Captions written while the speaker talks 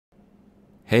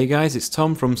Hey guys, it's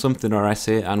Tom from Something RS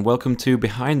here, and welcome to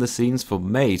Behind the Scenes for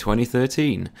May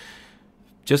 2013.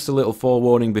 Just a little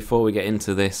forewarning before we get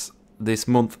into this. This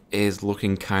month is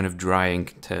looking kind of dry in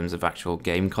terms of actual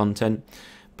game content,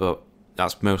 but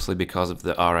that's mostly because of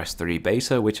the RS3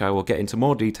 beta, which I will get into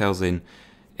more details in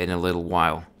a little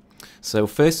while. So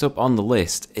first up on the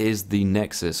list is the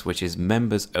Nexus, which is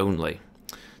members only.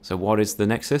 So what is the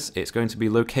Nexus? It's going to be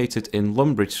located in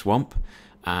Lumbridge Swamp,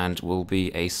 and will be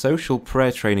a social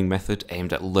prayer training method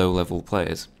aimed at low-level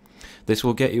players. This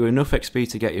will get you enough XP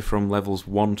to get you from levels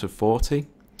 1 to 40,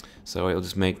 so it'll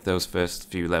just make those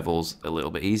first few levels a little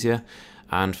bit easier.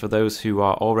 And for those who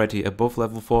are already above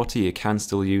level 40, you can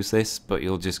still use this, but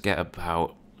you'll just get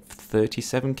about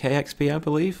 37k XP, I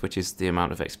believe, which is the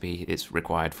amount of XP it's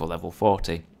required for level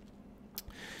 40.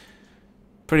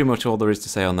 Pretty much all there is to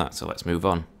say on that, so let's move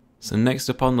on. So next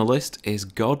up on the list is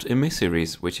God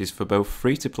Emissaries, which is for both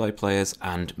free-to-play players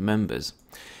and members.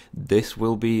 This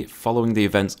will be following the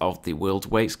events of the World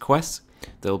Waits quest.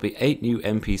 There will be 8 new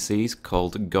NPCs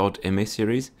called God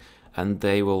Emissaries, and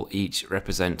they will each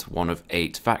represent one of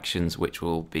 8 factions, which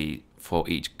will be for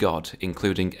each god,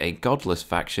 including a godless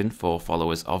faction for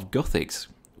followers of Gothics,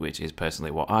 which is personally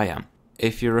what I am.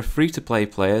 If you're a free-to-play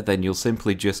player, then you'll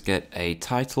simply just get a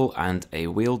title and a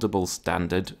wieldable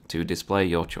standard to display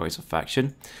your choice of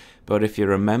faction. But if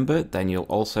you're a member, then you'll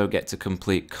also get to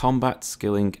complete combat,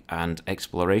 skilling and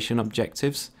exploration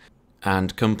objectives.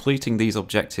 And completing these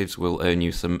objectives will earn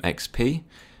you some XP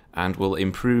and will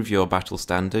improve your battle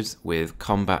standards with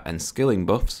combat and skilling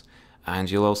buffs. And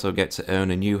you'll also get to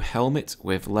earn a new helmet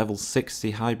with level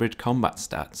 60 hybrid combat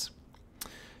stats.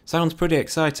 Sounds pretty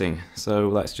exciting, so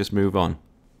let's just move on.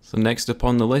 So next up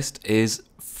on the list is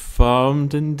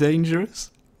Farmed and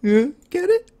Dangerous. Get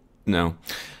it? No.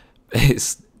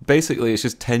 It's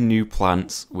just 10 new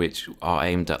plants which are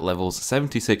aimed at levels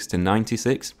 76 to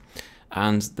 96,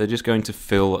 and they're just going to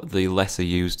fill the lesser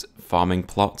used farming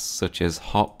plots such as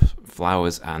hop,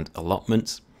 flowers and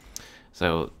allotments.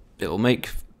 So it'll make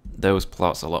those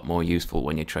plots a lot more useful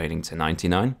when you're trading to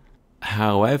 99.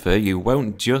 However, you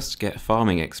won't just get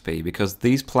farming XP, because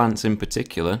these plants in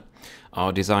particular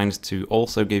are designed to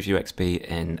also give you XP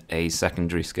in a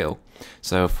secondary skill.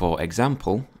 So for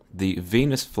example, the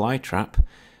Venus flytrap,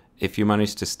 if you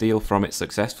manage to steal from it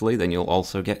successfully, then you'll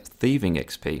also get thieving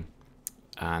XP.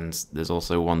 And there's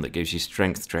also one that gives you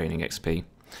strength training XP.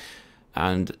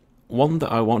 And one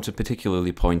that I want to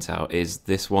particularly point out is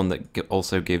this one that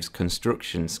also gives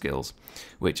construction skills,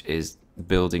 which is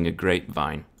building a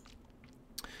grapevine.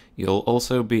 You'll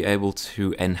also be able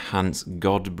to enhance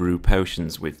God Brew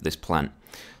potions with this plant,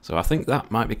 so I think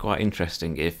that might be quite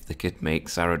interesting if they could make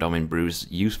Saradomin brews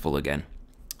useful again.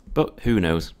 But who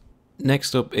knows.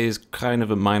 Next up is kind of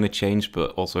a minor change,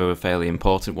 but also a fairly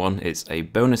important one. It's a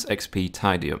bonus XP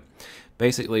tidy up.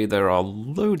 Basically, there are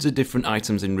loads of different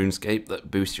items in RuneScape that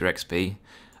boost your XP,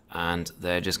 and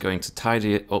they're just going to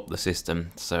tidy up the system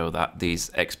so that these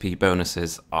XP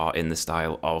bonuses are in the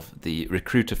style of the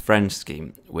Recruit a Friend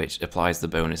scheme, which applies the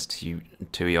bonus to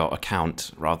your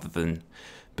account rather than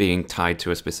being tied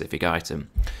to a specific item.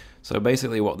 So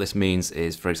basically what this means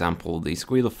is, for example, the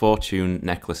Squeal of Fortune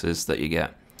necklaces that you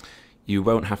get, you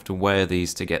won't have to wear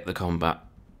these to get the combat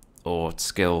or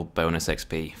skill bonus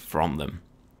XP from them.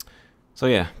 So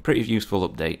yeah, pretty useful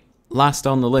update. Last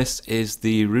on the list is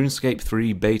the RuneScape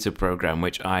 3 beta program,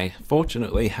 which I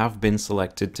fortunately have been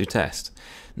selected to test.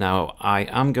 Now, I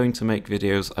am going to make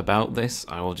videos about this.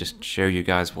 I will just show you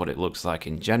guys what it looks like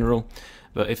in general,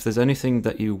 but if there's anything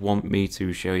that you want me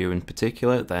to show you in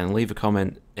particular, then leave a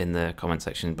comment in the comment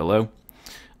section below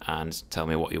and tell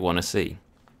me what you want to see.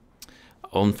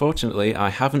 Unfortunately, I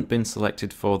haven't been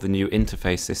selected for the new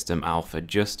interface system alpha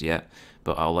just yet,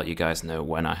 but I'll let you guys know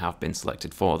when I have been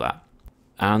selected for that.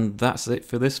 And that's it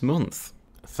for this month.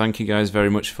 Thank you guys very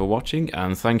much for watching,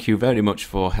 and thank you very much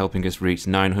for helping us reach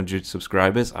 900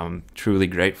 subscribers. I'm truly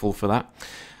grateful for that.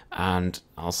 And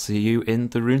I'll see you in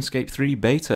the RuneScape 3 beta.